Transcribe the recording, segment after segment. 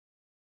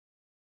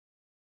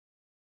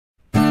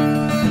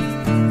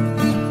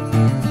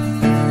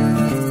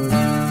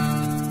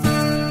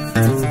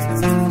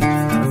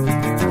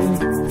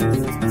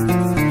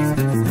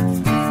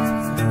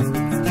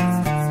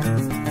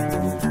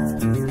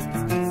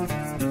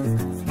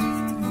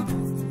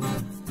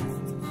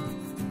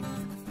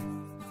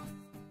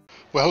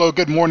Well, hello,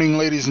 good morning,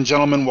 ladies and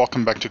gentlemen.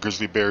 Welcome back to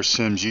Grizzly Bear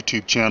Sims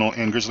YouTube channel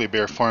and Grizzly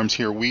Bear Farms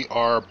here. We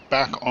are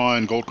back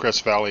on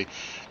Goldcrest Valley,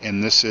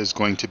 and this is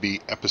going to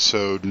be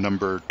episode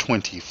number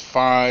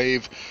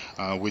 25,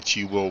 which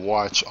you will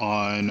watch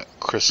on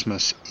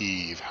Christmas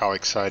Eve. How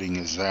exciting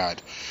is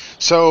that?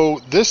 So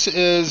this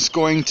is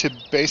going to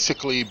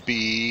basically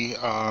be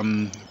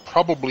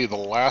probably the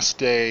last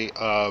day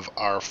of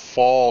our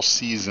fall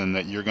season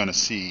that you're going to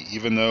see,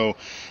 even though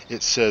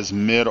it says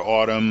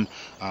mid-autumn.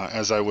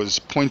 As I was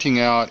pointing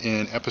out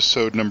in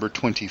episode number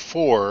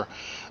 24,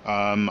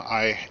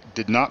 I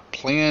did not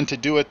plan to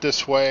do it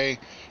this way.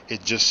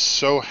 It just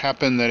so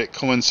happened that it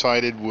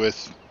coincided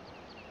with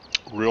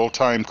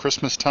real-time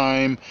Christmas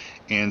time,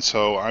 and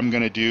so I'm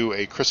going to do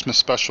a Christmas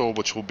special,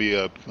 which will be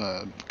a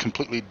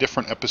completely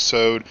different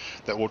episode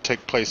that will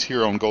take place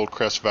here on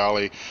Goldcrest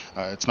Valley.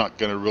 It's not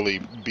going to really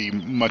be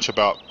much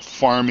about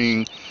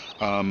farming,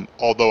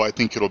 although I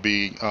think it'll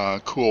be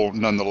cool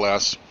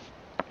nonetheless.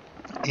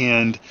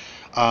 And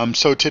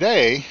so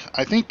today,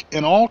 I think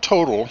in all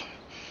total,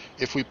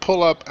 if we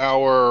pull up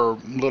our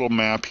little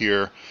map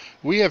here,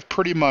 we have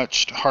pretty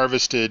much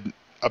harvested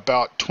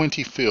about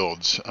 20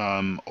 fields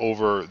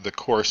over the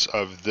course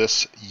of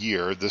this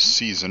year, this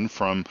season,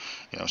 from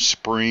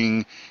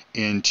spring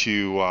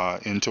into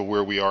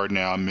where we are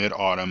now,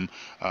 mid-autumn.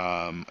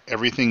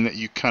 Everything that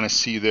you kind of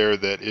see there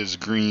that is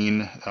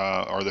green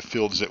are the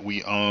fields that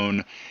we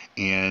own,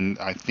 and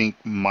I think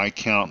my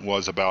count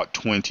was about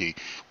 20.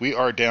 We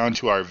are down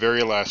to our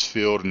very last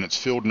field, and it's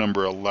field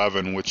number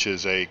 11, which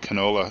is a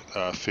canola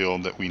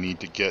field that we need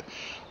to get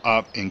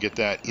up and get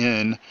that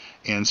in.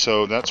 And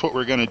so that's what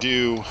we're going to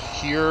do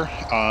here.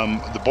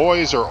 The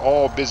boys are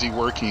all busy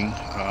working.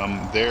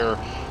 They're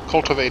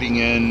cultivating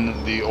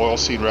in the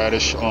oilseed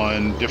radish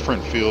on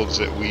different fields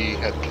that we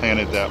had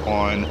planted that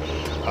on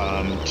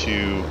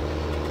to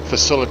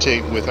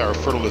facilitate with our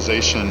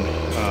fertilization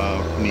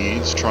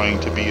needs, trying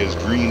to be as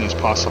green as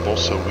possible.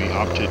 So we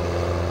opted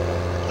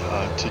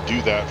to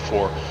do that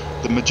for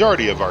the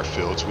majority of our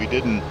fields. We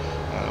didn't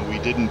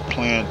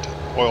plant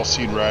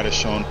oilseed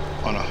radish on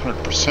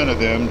 100% of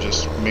them,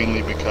 just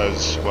mainly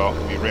because, well,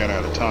 we ran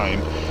out of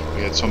time.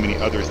 We had so many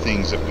other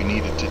things that we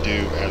needed to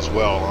do as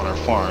well on our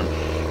farm,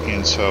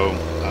 and so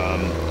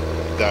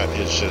that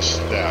is just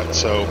that.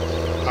 So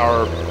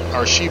our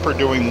sheep are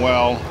doing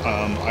well.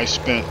 I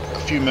spent a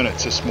few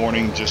minutes this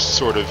morning just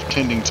sort of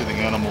tending to the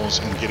animals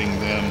and getting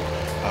them,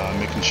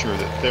 making sure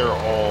that they're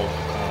all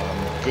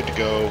good to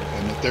go,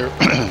 and that their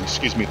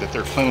excuse me, that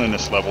their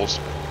cleanliness levels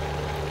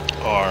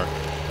are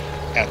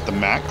at the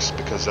max,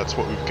 because that's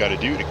what we've got to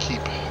do to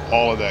keep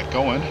all of that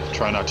going.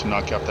 Try not to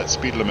knock out that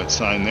speed limit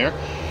sign there.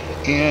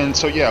 And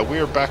so yeah,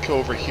 we're back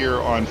over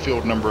here on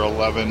field number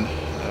 11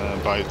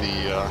 by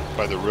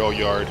the rail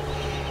yard,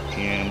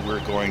 and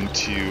we're going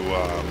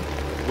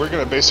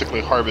to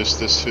basically harvest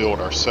this field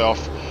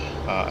ourselves.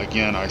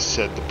 Again, I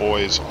said the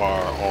boys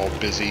are all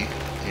busy,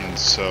 and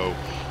so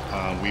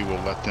we will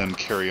let them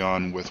carry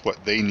on with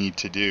what they need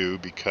to do,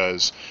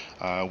 because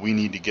we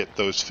need to get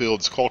those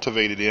fields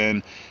cultivated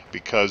in,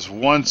 because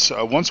once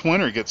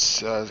winter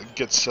gets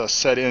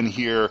set in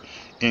here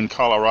in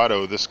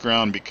Colorado, this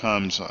ground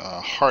becomes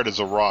hard as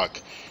a rock,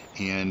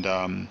 and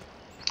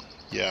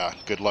yeah,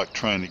 good luck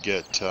trying to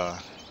get a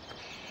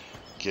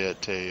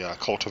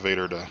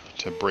cultivator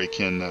to break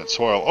in that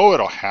soil. Oh,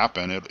 it'll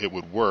happen. It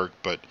would work,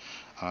 but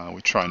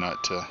we try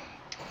not to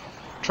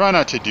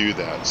do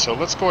that. So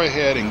let's go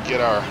ahead and get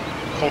our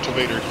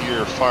cultivator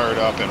here fired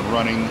up and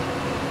running.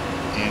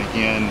 And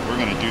again, we're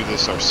going to do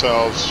this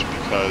ourselves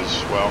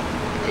because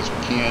we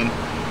can,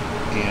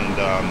 and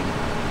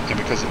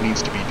because it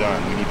needs to be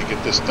done. We need to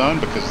get this done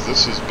because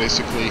this is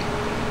basically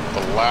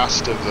the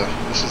last of the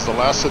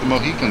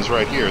Mohicans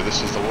right here.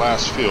 This is the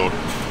last field.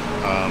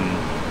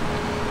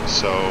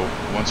 So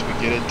once we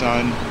get it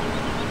done,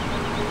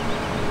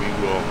 we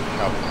will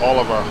have all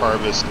of our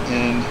harvest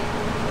in.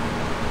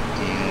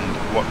 And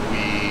what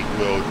we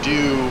will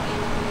do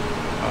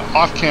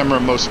off camera,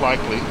 most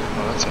likely,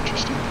 oh, that's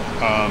interesting,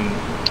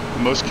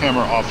 most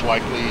camera off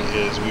likely,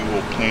 is we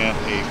will plant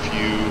a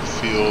few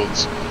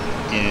fields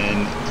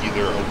in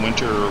either a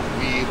winter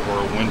wheat or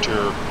a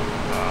winter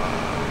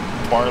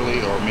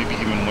barley, or maybe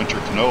even winter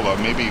canola.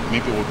 Maybe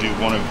we'll do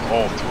one of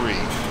all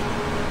three.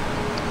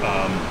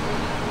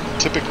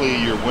 Typically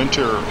your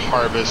winter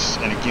harvest,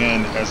 and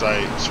again, as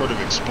I sort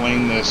of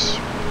explained this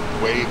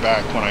way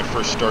back when I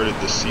first started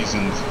this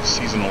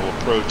seasonal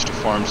approach to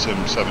Farm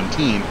Sim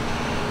 17,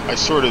 I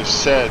sort of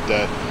said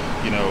that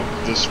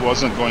this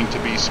wasn't going to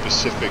be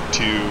specific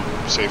to,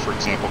 say, for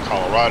example,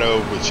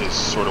 Colorado, which is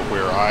sort of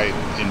where I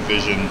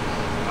envision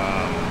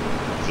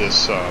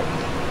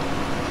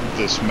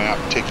this map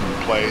taking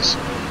place,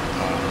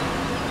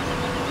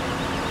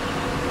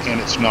 and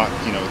it's not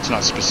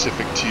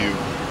specific to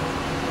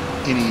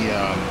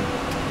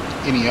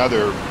any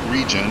other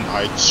region.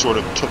 I sort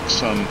of took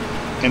some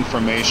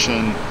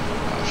information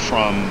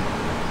from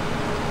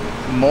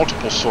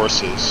multiple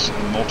sources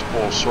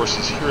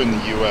here in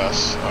the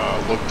U.S.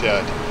 Looked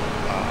at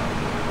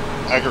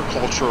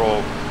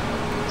agricultural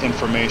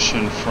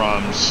information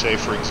from, say,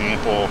 for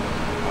example,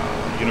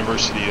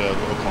 University of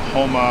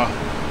Oklahoma,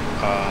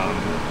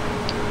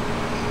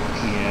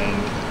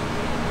 and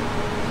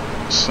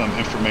some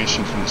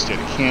information from the state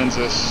of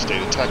Kansas,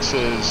 state of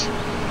Texas.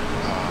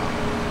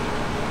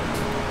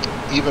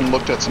 Even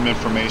looked at some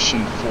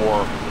information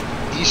for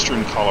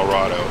eastern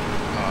Colorado,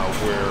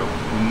 where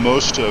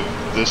most of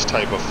this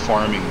type of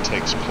farming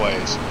takes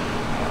place.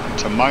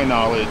 To my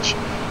knowledge,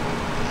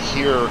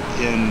 here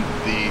in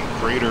the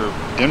greater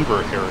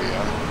Denver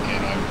area,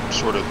 and I'm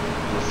sort of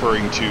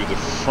referring to the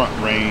Front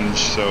Range,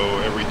 so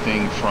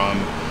everything from,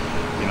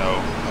 you know,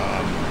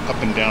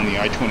 up and down the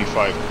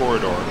I-25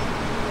 corridor,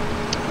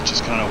 which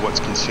is kind of what's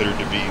considered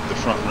to be the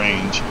Front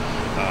Range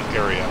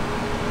area.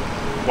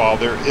 While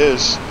there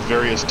is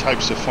various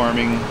types of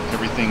farming,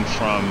 everything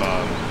from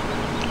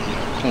you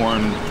know,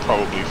 corn,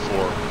 probably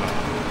for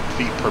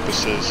feed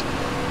purposes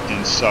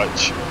and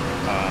such.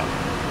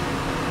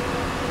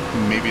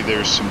 Maybe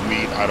there's some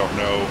wheat, I don't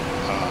know,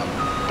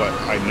 but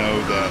I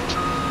know that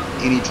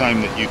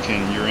anytime that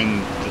you're in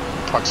the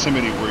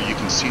proximity where you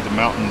can see the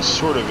mountains,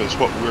 sort of as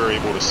what we're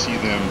able to see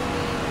them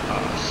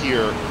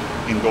here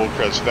in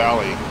Goldcrest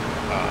Valley,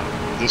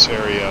 this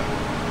area,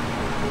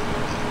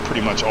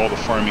 pretty much all the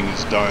farming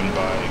is done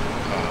by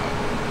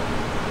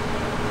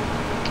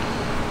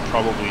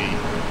probably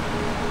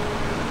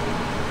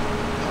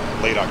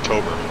late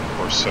October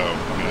or so.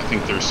 I mean, I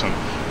think there's some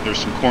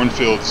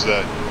cornfields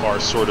that are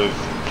sort of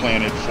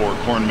planted for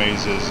corn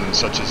mazes and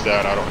such as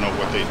that. I don't know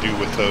what they do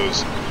with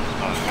those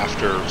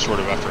after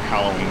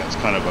Halloween. That's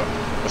kind of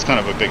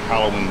a big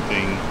Halloween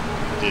thing,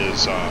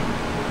 is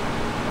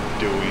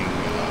doing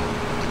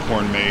the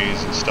corn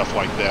maze and stuff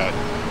like that.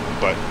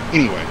 But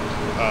anyway,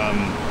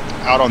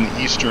 out in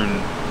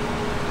eastern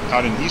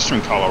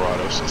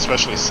Colorado,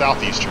 especially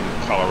southeastern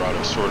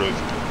Colorado, sort of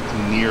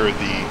near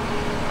the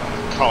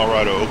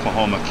Colorado,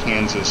 Oklahoma,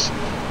 Kansas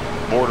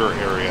border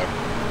area,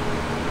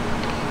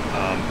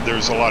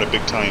 there's a lot of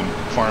big time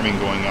farming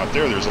going out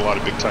there. There's a lot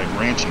of big time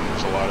ranching.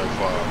 There's a lot of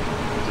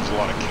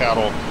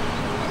cattle,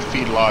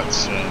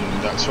 feedlots,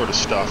 and that sort of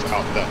stuff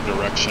out that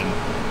direction.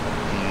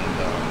 And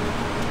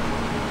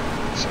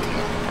so yeah.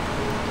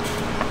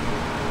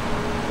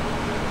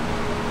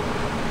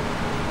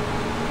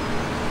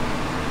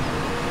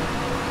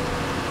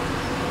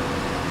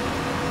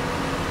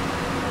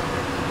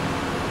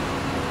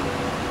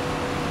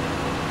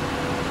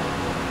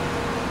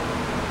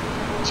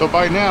 So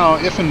by now,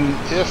 if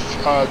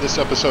this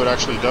episode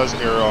actually does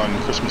air on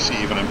Christmas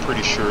Eve, and I'm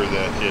pretty sure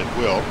that it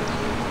will,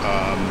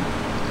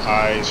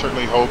 I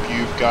certainly hope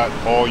you've got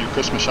all your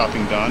Christmas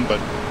shopping done,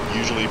 but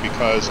usually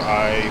because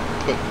I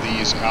put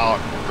these out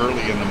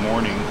early in the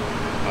morning,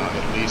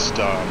 at least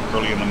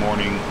early in the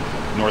morning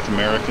North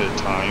America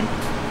time,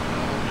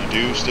 you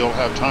do still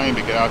have time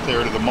to get out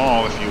there to the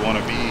mall if you want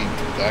to be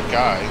that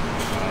guy,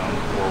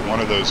 or one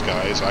of those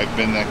guys. I've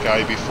been that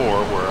guy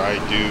before, where I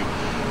do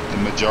the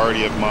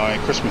majority of my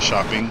Christmas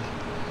shopping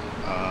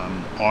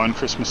on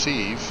Christmas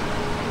Eve,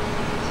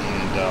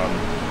 and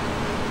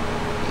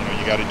you know,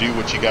 you got to do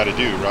what you got to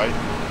do, right?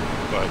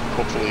 But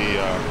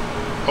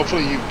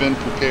hopefully you've been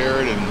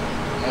prepared, and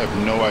I have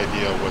no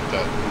idea what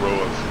that row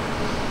of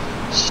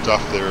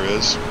stuff there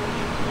is.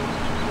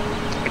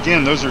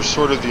 Again, those are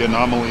sort of the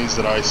anomalies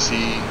that I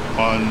see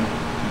on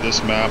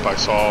this map. I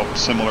saw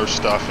similar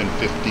stuff in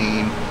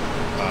 15.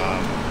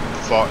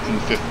 Thought in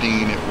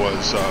 15 it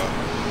was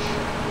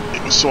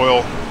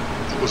soil.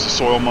 It was a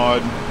soil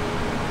mod,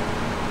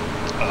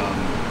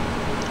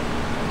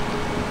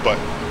 but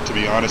to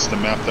be honest, the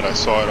map that I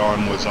saw it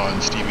on was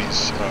on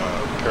Stevie's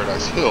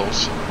Paradise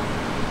Hills.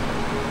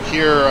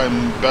 Here,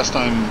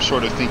 I'm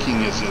sort of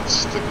thinking is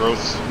it's the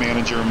growth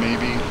manager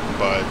maybe,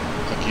 but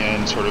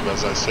again, sort of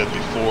as I said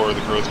before,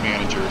 the growth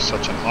manager is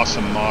such an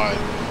awesome mod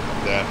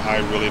that I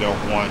really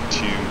don't want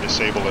to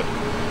disable it,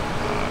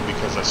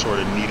 because I sort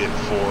of need it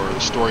for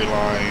the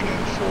storyline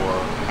and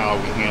for how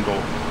we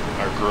handle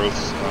our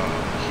growth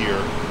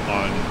here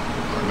on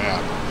our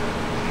map.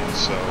 And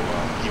so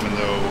even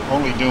though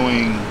only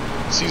doing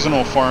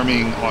seasonal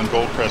farming on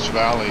Goldcrest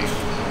Valley,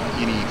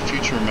 any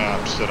future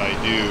maps that I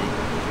do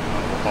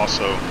will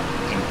also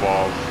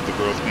involve the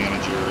growth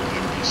manager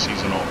and be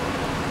seasonal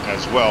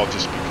as well,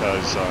 just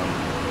because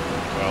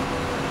well,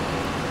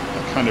 I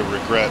kind of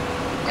regret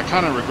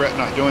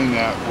not doing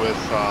that with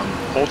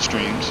old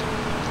streams,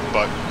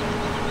 but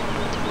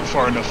we're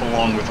far enough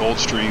along with old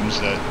streams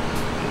that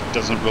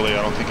doesn't really,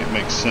 I don't think it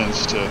makes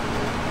sense to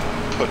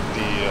put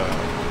the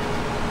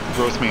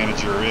growth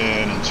manager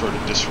in and sort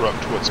of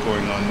disrupt what's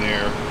going on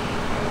there.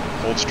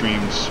 Old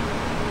streams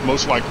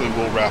most likely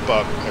will wrap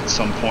up at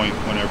some point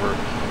whenever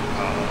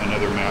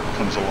another map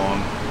comes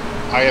along.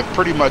 I have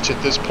pretty much,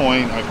 at this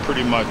point, I've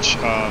pretty much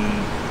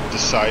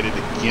decided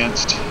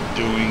against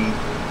doing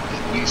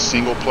at least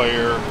single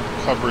player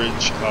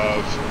coverage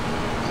of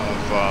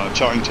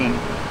Chellington,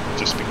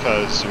 just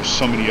because there's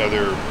so many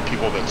other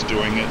people that's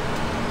doing it,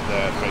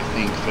 that I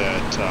think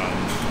that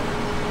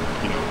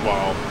you know,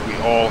 while we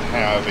all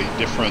have a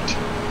different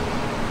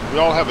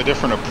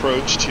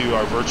approach to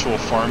our virtual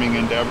farming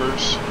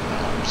endeavors.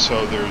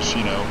 So there's,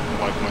 you know,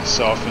 like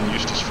myself and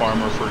Eustace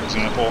Pharmer, for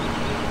example,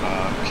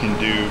 can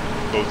do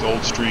both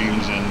old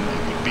streams, and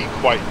it would be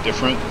quite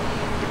different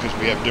because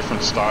we have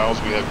different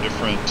styles, we have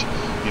different,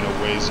 you know,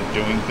 ways of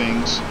doing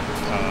things.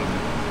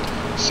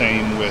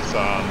 Same with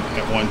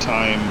at one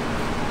time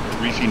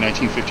Reefy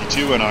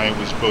 1952 and I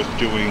was both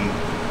doing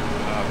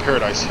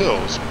Paradise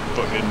Hills,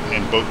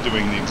 and both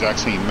doing the exact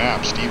same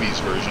map, Stevie's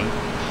version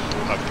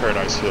of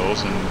Paradise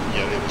Hills, and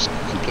yet it was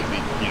completely,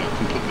 you know,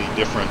 completely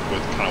different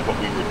with kind of what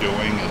we were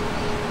doing, and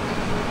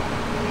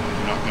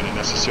you're not going to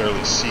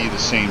necessarily see the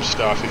same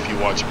stuff if you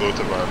watch both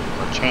of our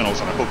channels,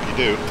 and I hope you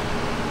do.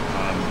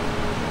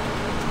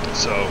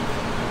 So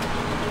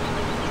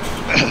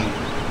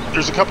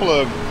there's a couple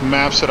of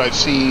maps that I've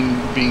seen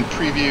being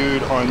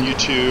previewed on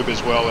YouTube,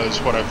 as well as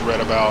what I've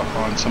read about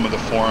on some of the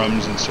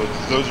forums, and so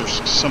those are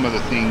some of the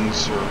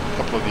things, or a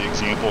couple of the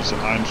examples that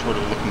I'm sort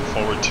of looking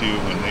forward to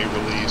when they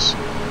release.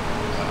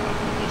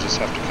 We'll just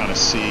have to kind of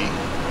see.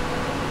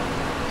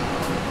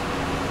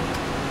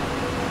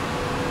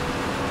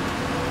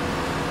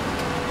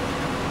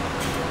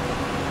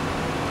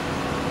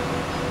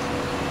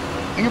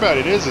 The thing about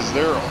it is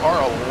there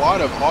are a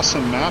lot of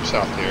awesome maps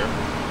out there.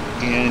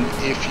 And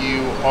if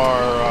you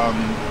are,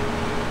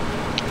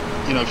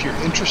 you know, if you're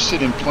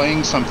interested in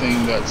playing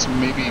something that's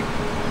maybe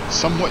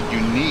somewhat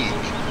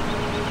unique,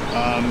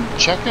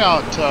 check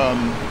out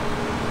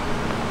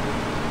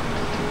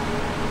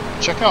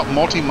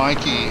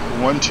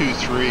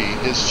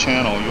MultiMikey123, his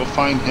channel. You'll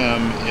find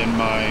him in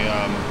my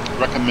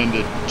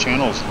recommended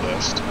channels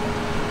list.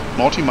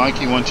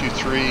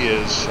 MultiMikey123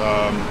 is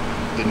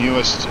the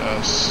newest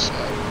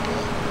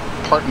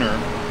partner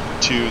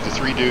to the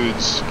Three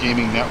Dudes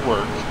Gaming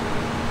Network.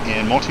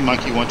 And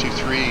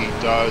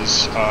MultiMikey123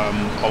 does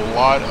a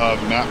lot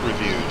of map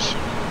reviews,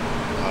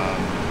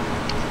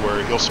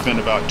 where he'll spend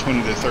about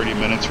 20 to 30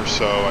 minutes or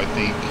so, I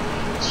think,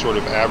 sort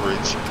of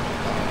average,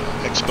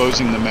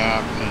 exposing the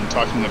map and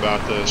talking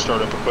about the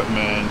startup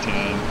equipment,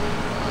 and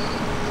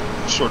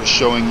sort of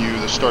showing you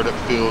the startup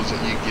fields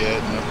that you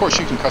get. And of course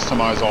you can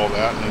customize all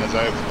that, and as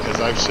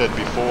I've said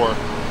before,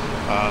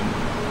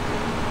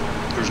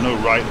 there's no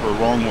right or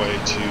wrong way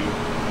to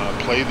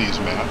play these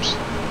maps.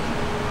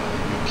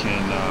 You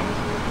can you know,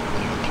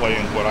 play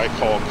in what I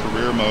call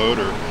career mode,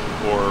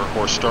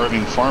 or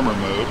starving farmer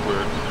mode,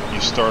 where you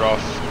start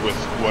off with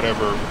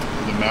whatever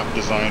the map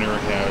designer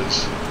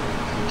has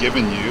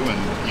given you,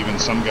 and even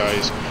some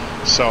guys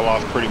sell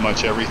off pretty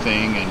much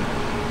everything, and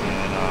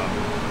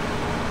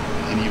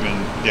even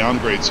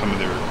downgrade some of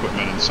their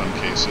equipment in some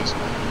cases.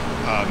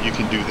 You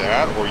can do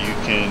that, or you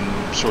can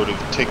sort of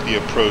take the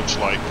approach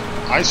like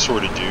I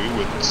sort of do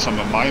with some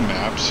of my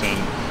maps, and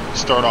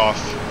start off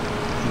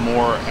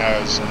more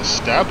as an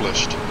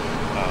established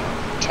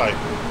type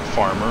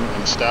farmer,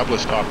 an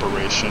established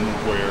operation,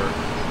 where,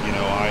 you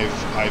know, I've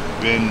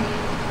been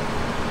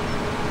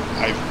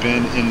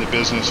in the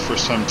business for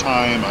some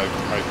time.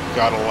 I've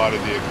got a lot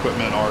of the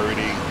equipment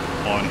already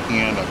on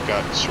hand. I've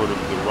got sort of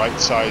the right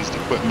sized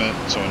equipment.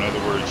 So in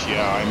other words,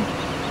 yeah, I'm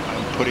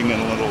putting in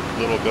a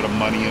little bit of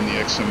money in the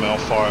XML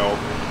file,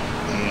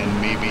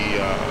 and maybe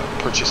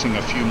purchasing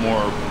a few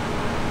more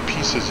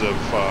pieces of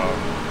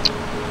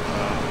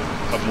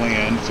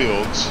land,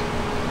 fields,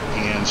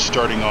 and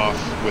starting off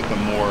with a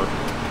more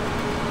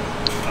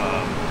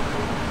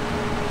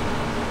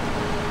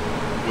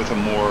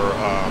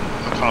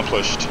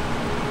accomplished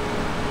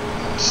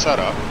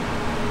setup.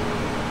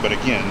 But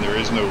again, there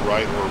is no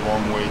right or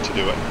wrong way to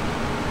do it.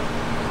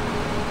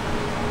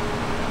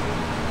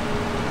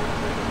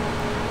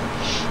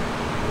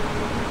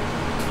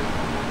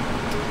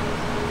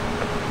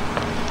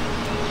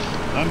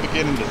 I'm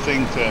beginning to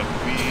think that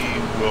we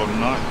will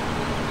not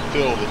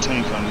fill the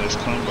tank on this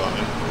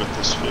combine with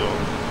this field.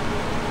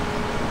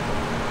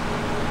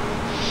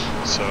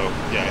 So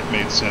yeah, it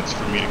made sense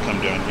for me to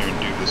come down here and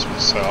do this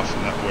myself,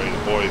 and that way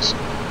the boys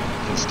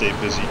can stay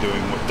busy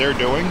doing what they're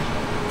doing.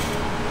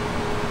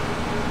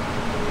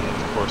 And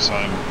of course,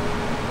 I'm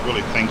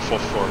really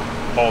thankful for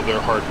all their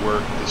hard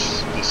work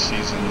this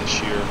season, this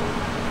year.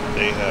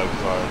 They have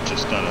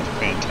just done a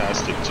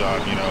fantastic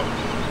job. You know,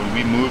 when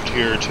we moved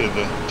here to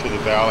the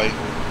valley,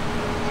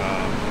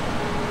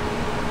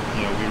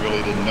 you know, we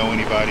really didn't know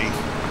anybody,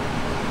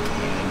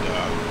 and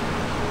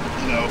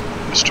you know,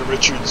 Mr.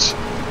 Richards,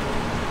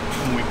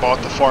 when we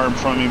bought the farm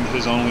from him,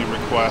 his only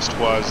request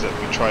was that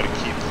we try to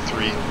keep the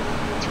three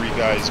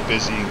guys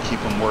busy and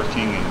keep them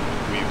working, and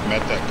we've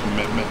met that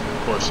commitment.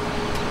 Of course,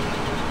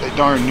 they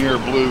darn near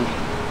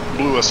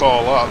blew us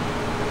all up,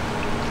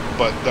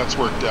 but that's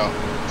worked out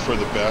for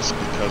the best,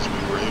 because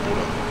we were able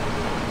to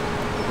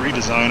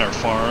redesign our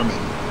farm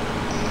and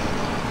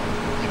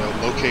you know,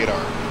 locate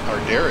our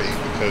dairy,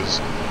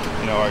 because,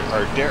 you know,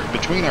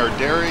 between our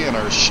dairy and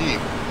our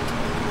sheep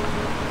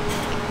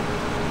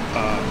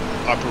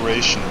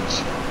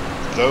operations,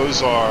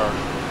 those are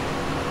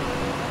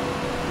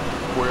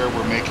where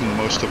we're making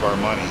most of our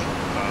money.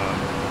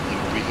 You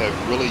know, we have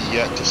really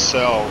yet to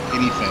sell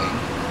anything.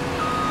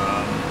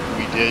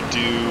 We did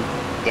do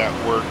that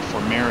work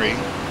for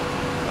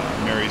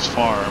Mary's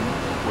farm,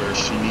 where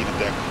she needed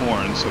that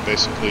corn. So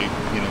basically,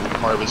 you know, we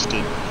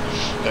harvested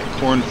that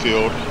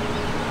cornfield,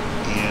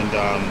 and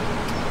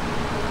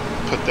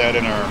put that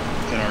in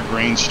our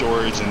grain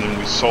storage, and then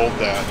we sold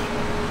that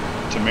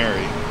to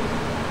Mary.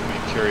 We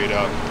carried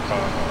out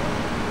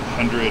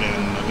 100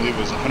 and I believe it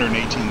was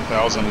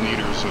 118,000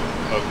 liters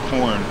of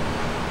corn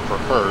for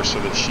her, so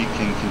that she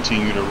can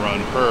continue to run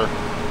her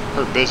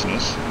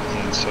business.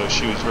 And so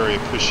she was very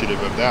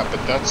appreciative of that.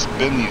 But that's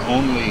been the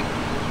only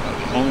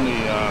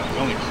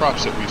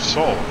crops that we've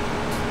sold.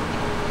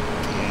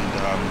 And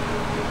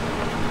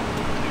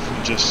if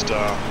we just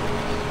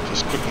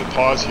quickly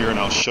pause here, and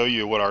I'll show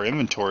you what our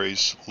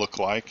inventories look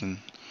like, and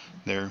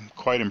they're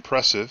quite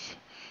impressive,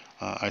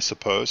 I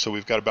suppose. So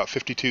we've got about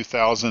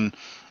 52,000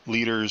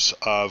 liters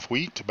of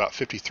wheat, about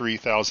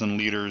 53,000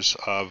 liters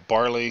of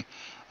barley,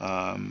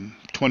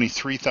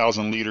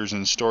 23,000 liters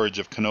in storage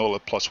of canola,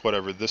 plus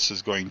whatever this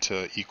is going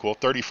to equal,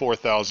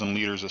 34,000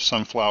 liters of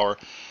sunflower,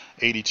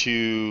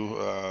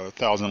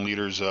 82,000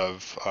 liters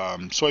of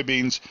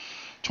soybeans,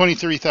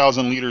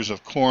 23,000 liters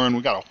of corn.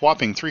 We got a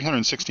whopping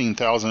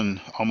 316,000,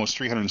 almost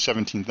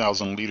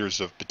 317,000 liters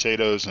of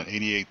potatoes, and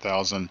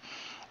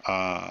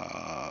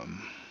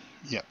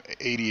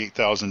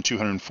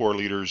 88,204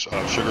 liters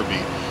of sugar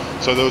beet.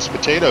 So those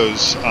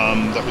potatoes,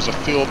 that was a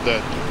field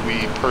that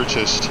we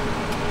purchased.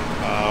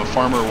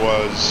 Pharmer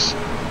was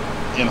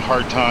in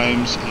hard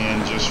times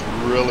and just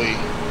really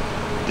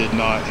did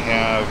not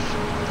have,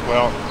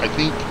 well, I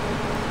think,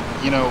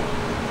 you know,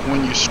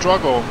 when you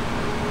struggle,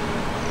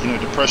 you know,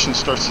 depression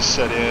starts to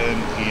set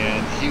in,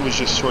 and he was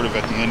just sort of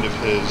at the end of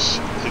his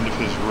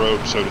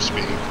rope, so to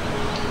speak.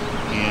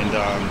 And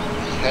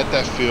he had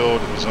that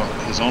field. It was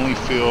his only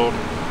field.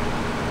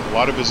 A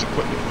lot of his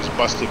equipment was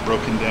busted,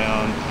 broken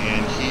down,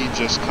 and he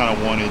just kind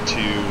of wanted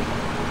to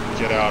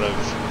get out of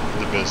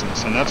the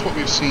business. And that's what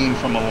we've seen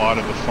from a lot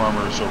of the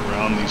farmers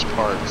around these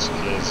parts,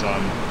 is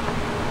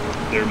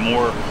they're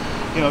more,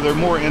 you know, they're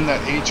more in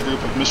that age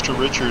group of Mr.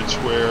 Richards,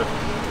 where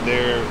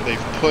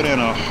they've put in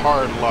a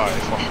hard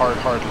life, a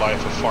hard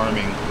life of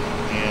farming,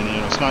 and you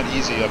know, it's not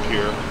easy up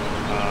here,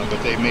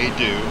 but they may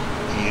do.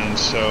 And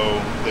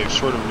so they've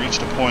sort of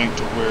reached a point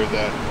to where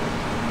that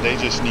they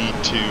just need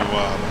to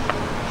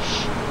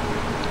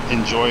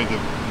enjoy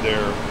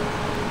their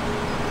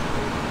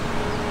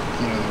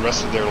you know, the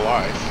rest of their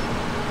life.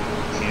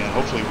 And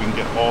hopefully we can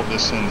get all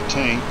this in the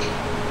tank.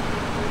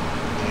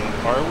 And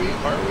are we?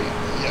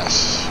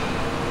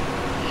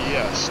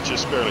 Yes,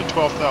 just barely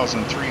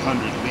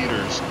 12,300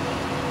 liters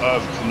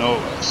of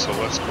canola. So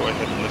let's go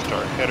ahead and lift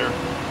our header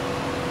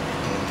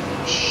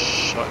and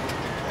shut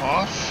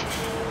off,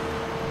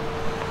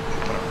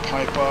 put our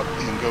pipe up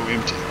and go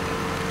empty.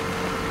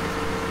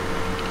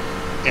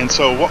 And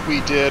so what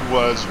we did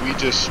was we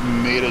just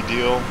made a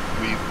deal.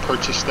 We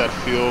purchased that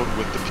field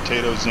with the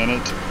potatoes in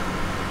it,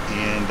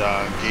 and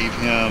gave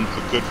him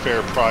a good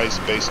fair price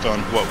based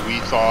on what we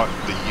thought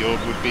the yield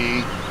would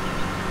be.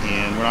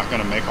 And we're not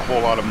going to make a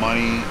whole lot of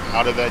money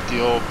out of that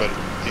deal, but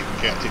it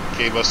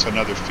gave us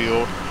another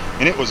field,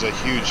 and it was a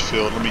huge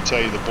field. Let me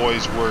tell you, the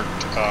boys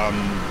worked a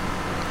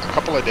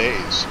couple of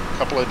days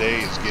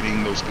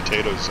getting those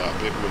potatoes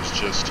up. It was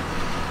just,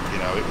 you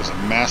know, it was a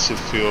massive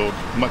field,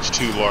 much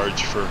too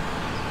large for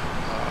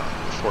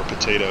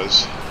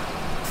potatoes.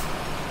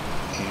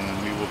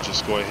 And we will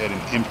just go ahead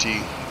and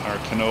empty our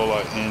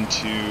canola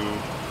into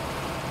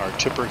our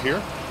tipper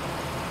here.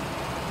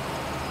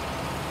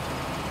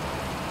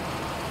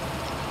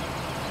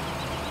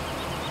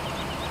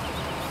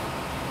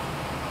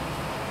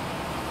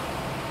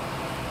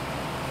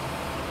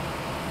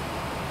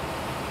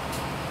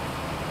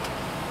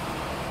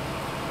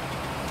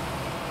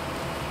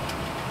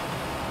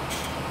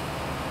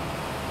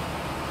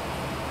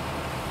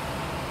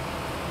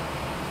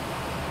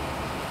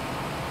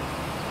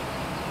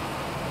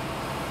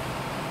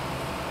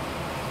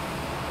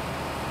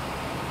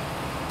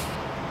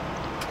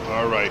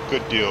 Alright,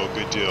 good deal.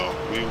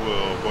 We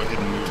will go ahead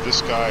and move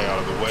this guy out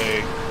of the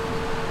way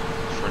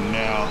for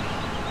now,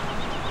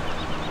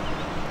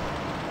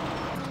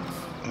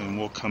 and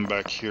we'll come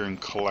back here and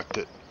collect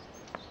it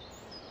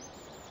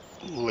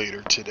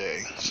later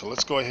today. So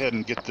let's go ahead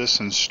and get this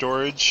in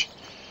storage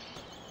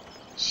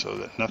so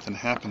that nothing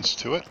happens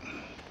to it.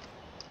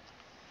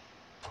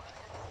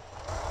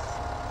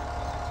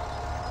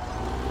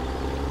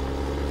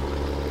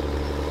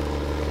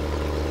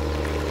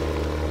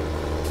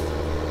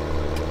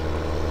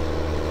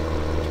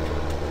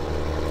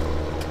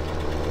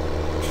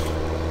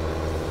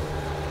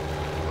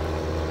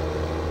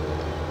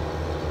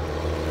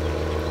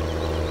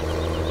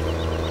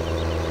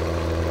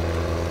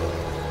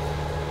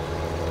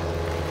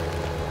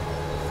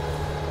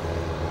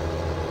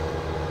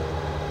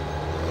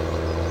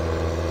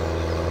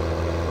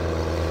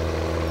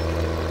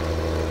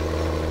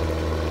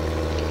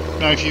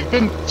 Now, if you've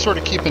been sort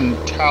of keeping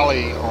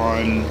tally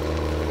on,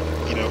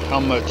 you know, how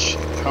much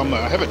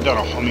I haven't done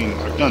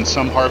I've done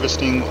some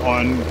harvesting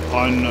on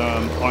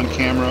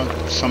camera.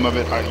 Some of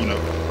it, you know,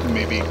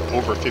 maybe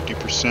over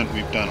 50%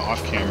 we've done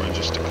off camera,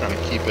 just to kind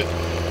of keep it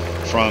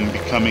from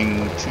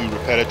becoming too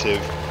repetitive.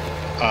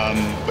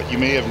 But you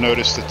may have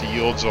noticed that the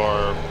yields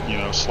are, you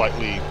know,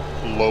 slightly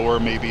lower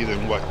maybe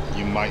than what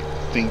you might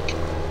think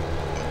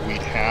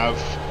we'd have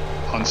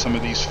on some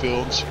of these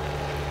fields.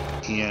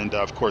 And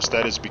of course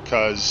that is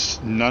because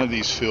none of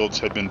these fields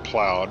had been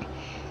plowed.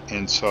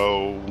 And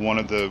so one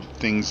of the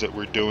things that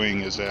we're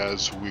doing is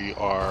as we're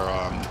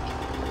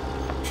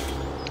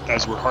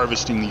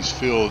harvesting these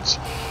fields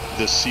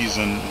this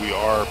season, we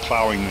are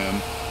plowing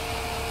them.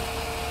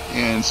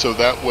 And so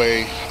that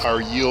way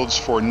our yields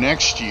for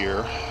next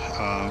year,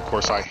 of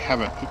course I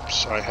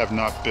have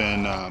not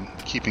been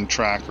keeping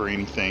track or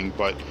anything,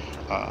 but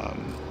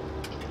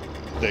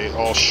they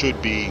all should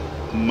be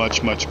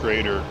much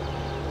greater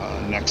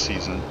next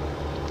season,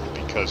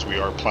 because we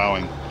are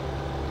plowing,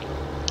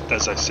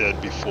 as I said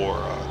before,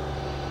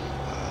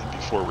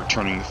 before we're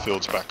turning the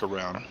fields back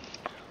around.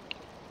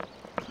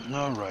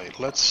 All right,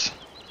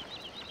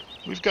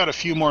 we've got a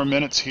few more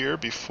minutes here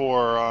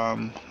before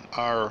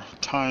our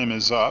time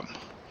is up,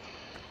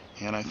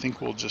 and I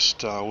think we'll just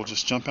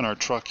jump in our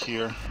truck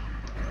here,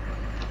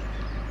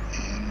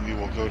 and we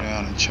will go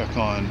down and check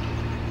on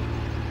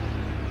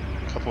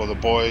a couple of the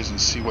boys and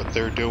see what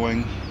they're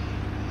doing.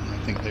 I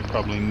think they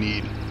probably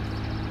need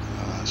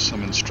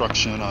some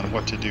instruction on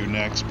what to do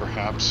next,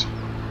 perhaps.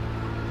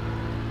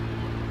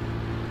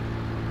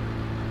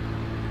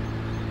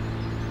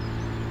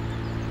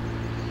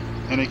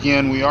 And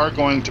again, we are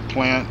going to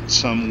plant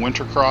some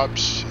winter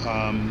crops.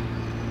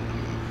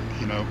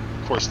 You know,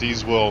 of course,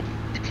 these will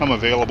become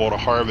available to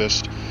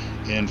harvest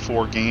in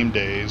 4 game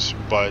days,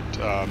 but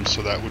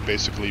so that would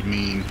basically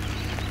mean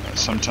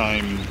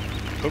sometime.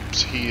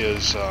 Oops, he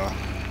is. I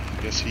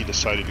guess he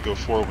decided to go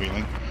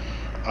 4-wheeling.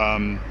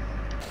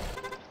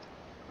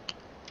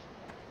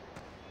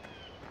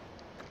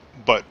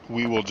 But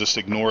we will just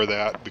ignore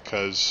that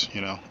because, you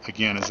know,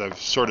 again, as I've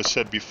sort of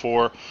said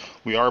before,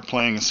 we are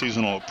playing a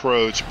seasonal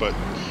approach, but,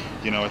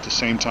 you know, at the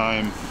same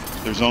time,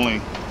 there's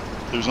only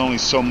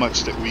so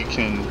much that we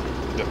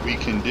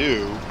can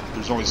do.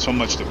 There's only so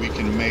much that we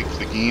can make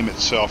the game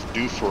itself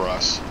do for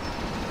us,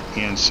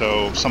 and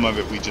so some of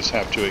it we just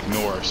have to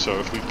ignore. So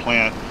if we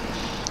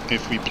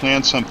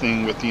plant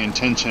something with the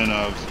intention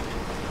of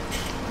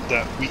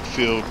that wheat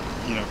field,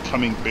 you know,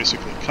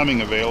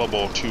 coming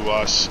available to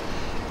us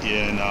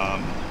in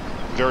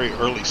very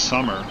early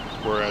summer,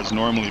 whereas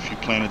normally if you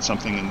planted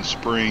something in the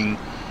spring,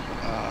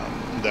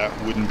 that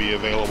wouldn't be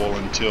available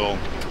until,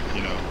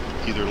 you know,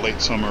 either late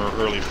summer or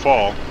early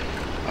fall.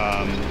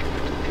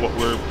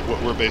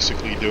 What we're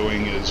basically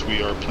doing is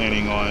we are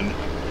planning on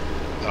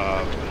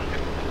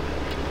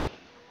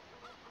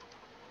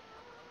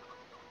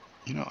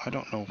you know, I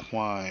don't know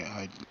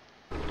why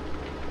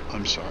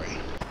I'm sorry.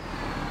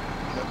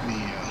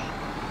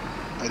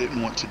 I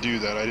didn't want to do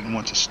that. I didn't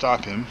want to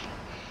stop him,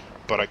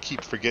 but I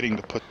keep forgetting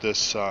to put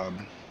this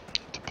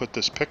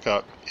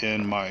pickup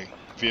in my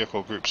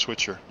vehicle group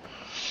switcher.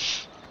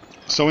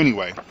 So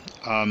anyway,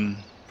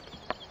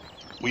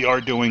 we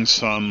are doing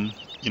some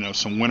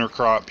winter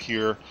crop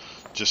here,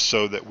 just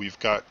so that we've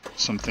got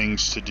some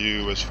things to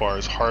do as far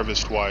as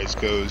harvest wise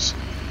goes,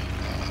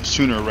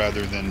 sooner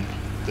rather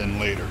than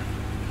later.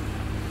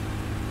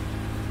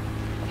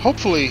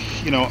 Hopefully,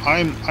 you know,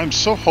 I'm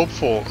so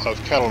hopeful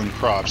of cattle and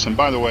crops. And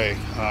by the way,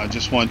 I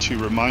just want to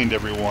remind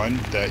everyone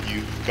that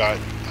you've got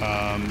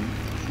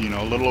you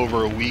know, a little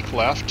over a week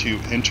left to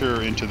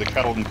enter into the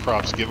cattle and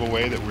crops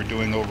giveaway that we're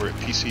doing over at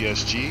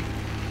PCSG.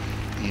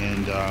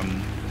 And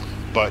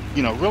but,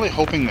 you know, really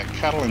hoping that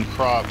cattle and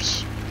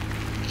crops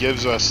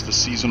gives us the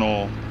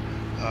seasonal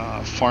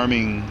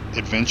farming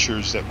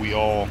adventures that we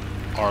all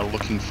are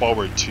looking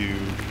forward to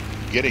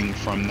getting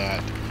from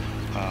that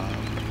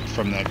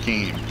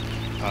game.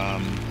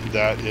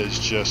 That is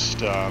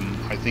just,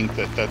 I think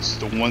that's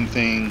the one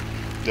thing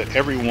that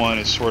everyone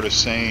is sort of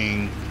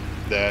saying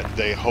that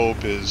they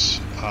hope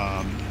is,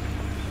 I'm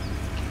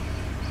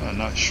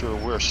not sure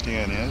where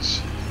Stan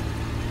is.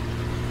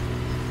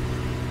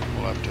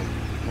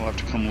 We'll have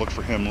to come look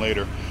for him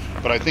later.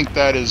 But I think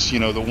that is, you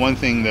know, the one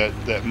thing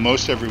that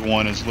most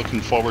everyone is looking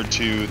forward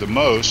to the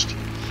most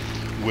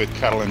with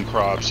cattle and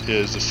crops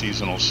is the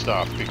seasonal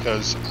stuff,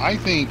 because I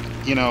think,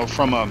 you know,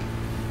 from an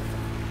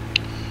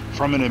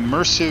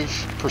immersive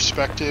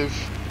perspective,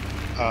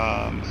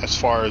 as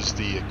far as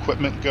the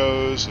equipment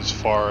goes, as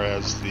far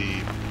as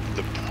the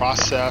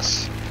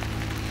process,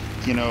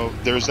 you know,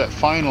 there's that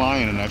fine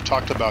line, and I've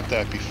talked about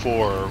that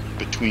before,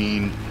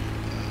 between,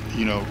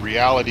 you know,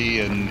 reality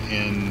and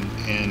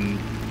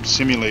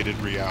simulated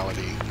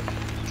reality.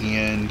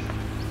 And,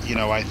 you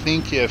know, I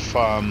think if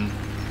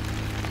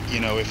you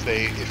know, if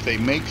they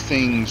make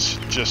things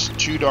just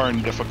too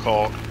darn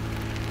difficult,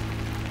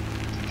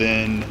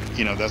 then,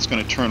 you know, that's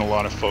going to turn a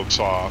lot of folks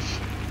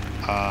off.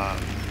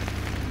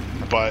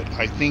 But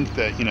I think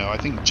that, you know, I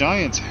think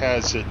Giants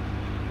has it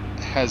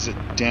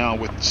down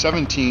with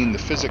 17, the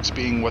physics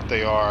being what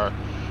they are,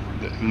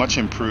 much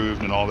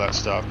improved and all that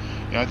stuff.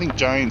 You know, I think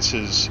Giants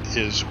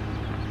is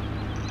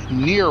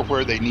near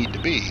where they need to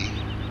be,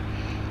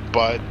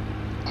 but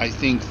I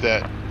think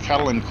that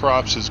cattle and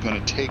crops is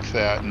going to take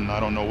that, and I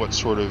don't know what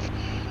sort of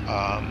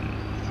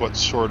what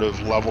sort of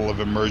level of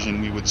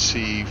immersion we would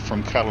see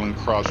from Cattle and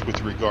Crops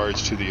with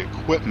regards to the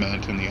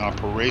equipment and the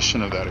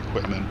operation of that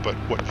equipment. But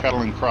what Cattle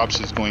and Crops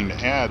is going to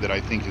add that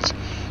I think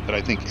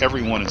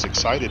everyone is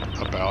excited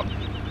about,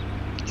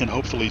 and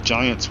hopefully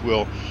Giants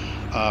will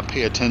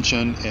pay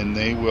attention, and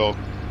they will,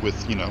 with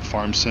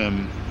Farm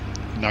Sim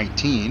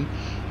 19,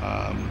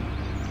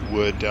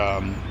 would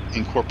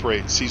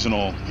incorporate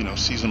seasonal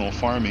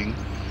farming,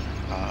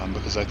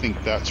 because I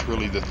think that's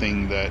really the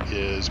thing that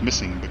is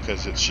missing,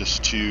 because it's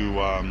just too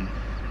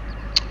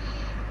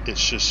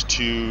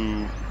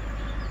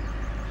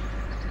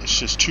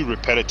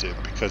repetitive,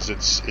 because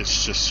it's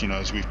just,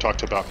 as we've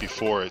talked about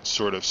before, it's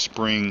sort of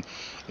spring,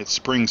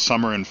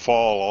 summer, and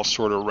fall all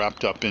sort of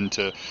wrapped up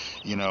into,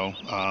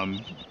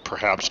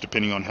 perhaps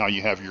depending on how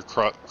you have your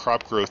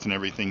crop growth and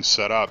everything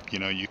set up,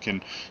 you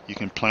can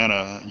plant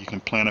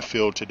a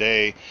field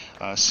today,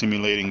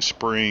 simulating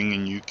spring,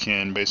 and you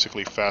can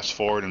basically fast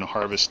forward and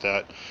harvest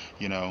that,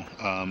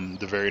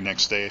 the very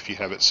next day if you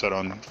have it set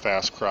on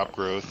fast crop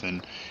growth,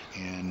 and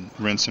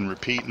rinse and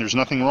repeat. And there's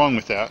nothing wrong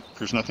with that.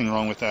 There's nothing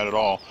wrong with that at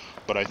all.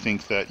 But I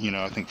think that,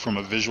 I think from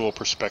a visual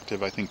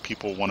perspective, I think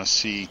people want to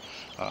see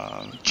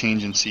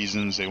change in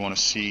seasons. They want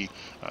to see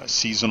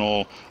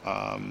seasonal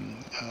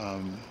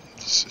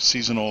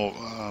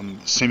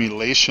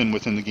simulation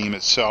within the game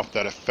itself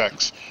that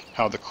affects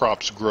how the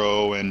crops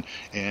grow. And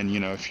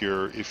if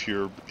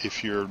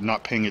you're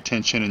not paying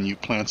attention and you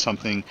plant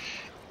something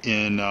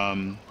in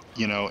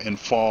in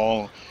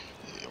fall,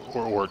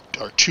 or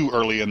too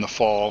early in the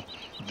fall,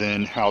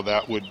 then how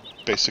that would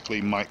basically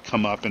might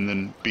come up and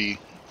then be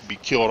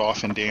killed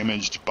off and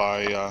damaged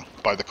by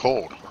the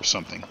cold or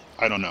something.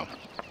 I don't know.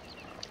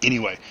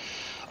 Anyway,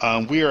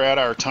 we are at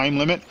our time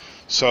limit,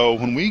 so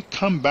when we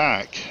come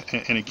back,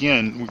 and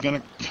again, we're going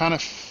to kind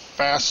of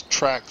fast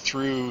track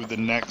through the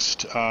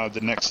next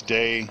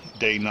day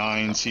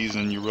 9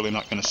 season. You're really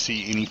not going to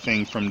see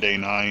anything from day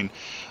 9.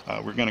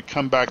 We're going to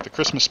come back. The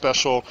Christmas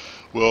special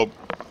will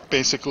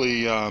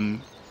basically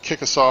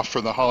kick us off for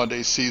the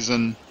holiday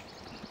season.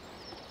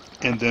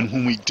 And then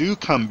when we do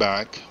come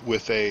back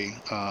with the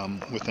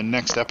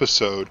next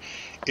episode,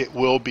 it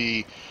will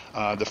be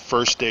the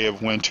first day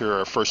of winter,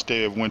 or first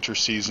day of winter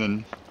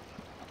season.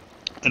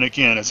 And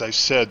again, as I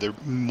said, there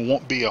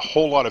won't be a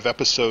whole lot of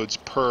episodes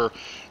per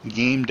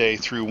game day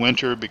through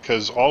winter,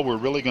 because all we're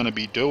really going to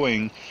be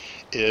doing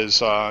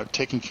is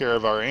taking care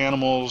of our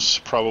animals,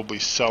 probably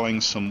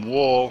selling some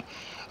wool,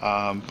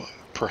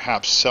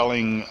 perhaps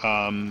selling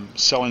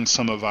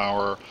some of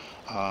our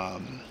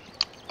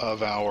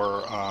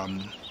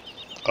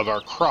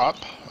crop,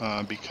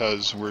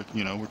 because we're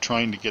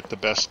trying to get the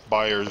best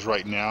buyers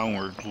right now,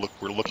 and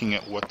we're looking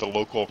at what the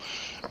local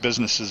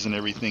businesses and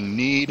everything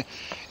need,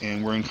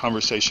 and we're in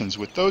conversations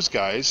with those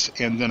guys.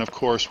 And then of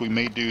course we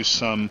may do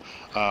some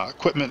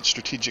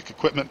strategic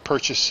equipment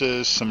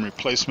purchases, some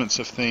replacements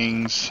of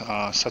things,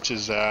 such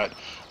as that.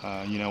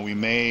 We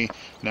may,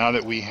 now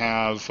that we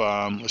have,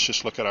 let's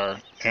just look at our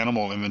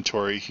animal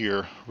inventory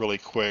here really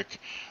quick.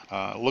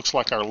 Looks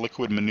like our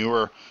liquid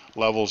manure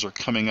levels are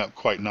coming up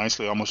quite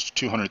nicely, almost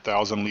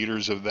 200,000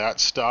 liters of that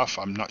stuff.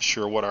 I'm not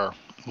sure what our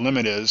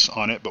limit is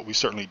on it, but we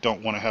certainly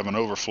don't want to have an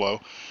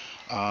overflow.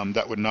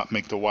 That would not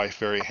make the wife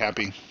very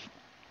happy,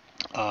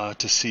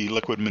 to see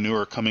liquid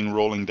manure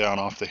rolling down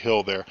off the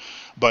hill there.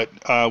 But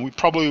we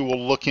probably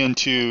will look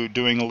into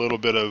doing a little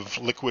bit of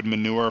liquid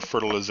manure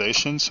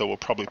fertilization, so we'll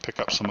probably pick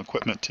up some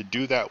equipment to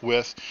do that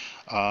with,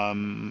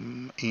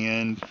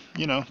 and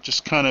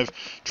just kind of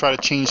try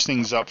to change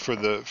things up for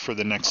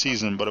the next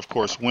season. But of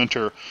course,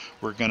 winter,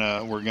 we're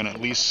gonna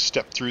at least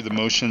step through the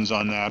motions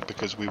on that,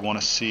 because we want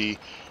to see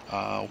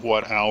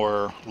what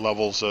our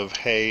levels of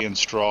hay and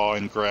straw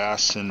and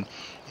grass and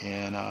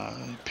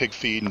pig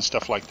feed and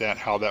stuff like that,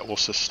 how that will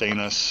sustain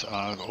us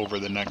over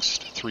the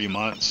next 3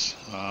 months,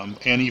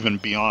 and even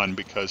beyond,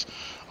 because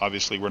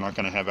obviously we're not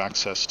going to have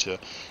access to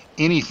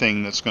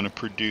anything that's going to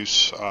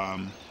produce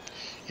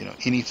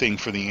anything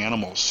for the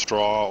animals,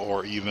 straw,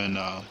 or even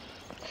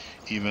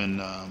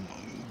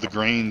the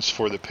grains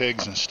for the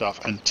pigs and stuff,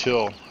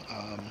 until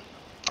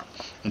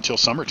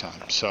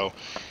summertime. So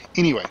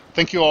anyway,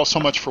 thank you all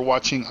so much for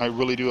watching. I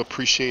really do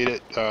appreciate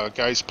it.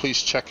 Guys,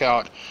 please check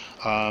out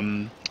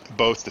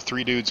both the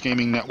Three Dudes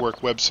Gaming Network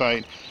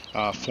website,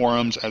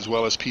 forums, as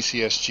well as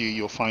PCSG.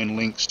 You'll find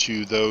links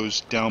to those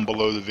down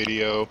below the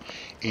video,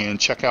 and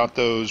check out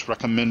those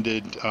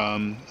recommended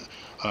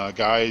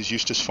guys: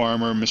 Eustace,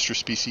 Pharmer, Mr.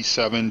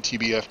 Species7,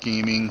 TBF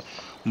Gaming,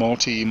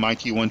 Multi,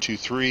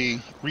 Mikey123,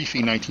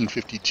 Reefy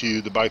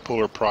 1952, The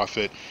Bipolar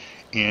Prophet,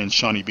 and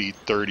Shawnee B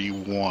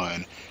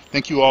 31.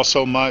 Thank you all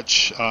so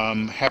much.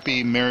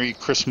 Happy Merry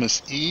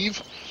Christmas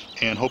Eve,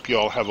 and hope you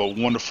all have a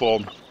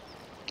wonderful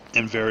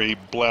and very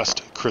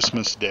blessed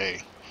Christmas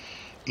Day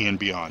and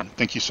beyond.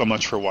 Thank you so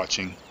much for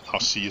watching.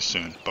 I'll see you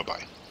soon.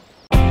 Bye-bye.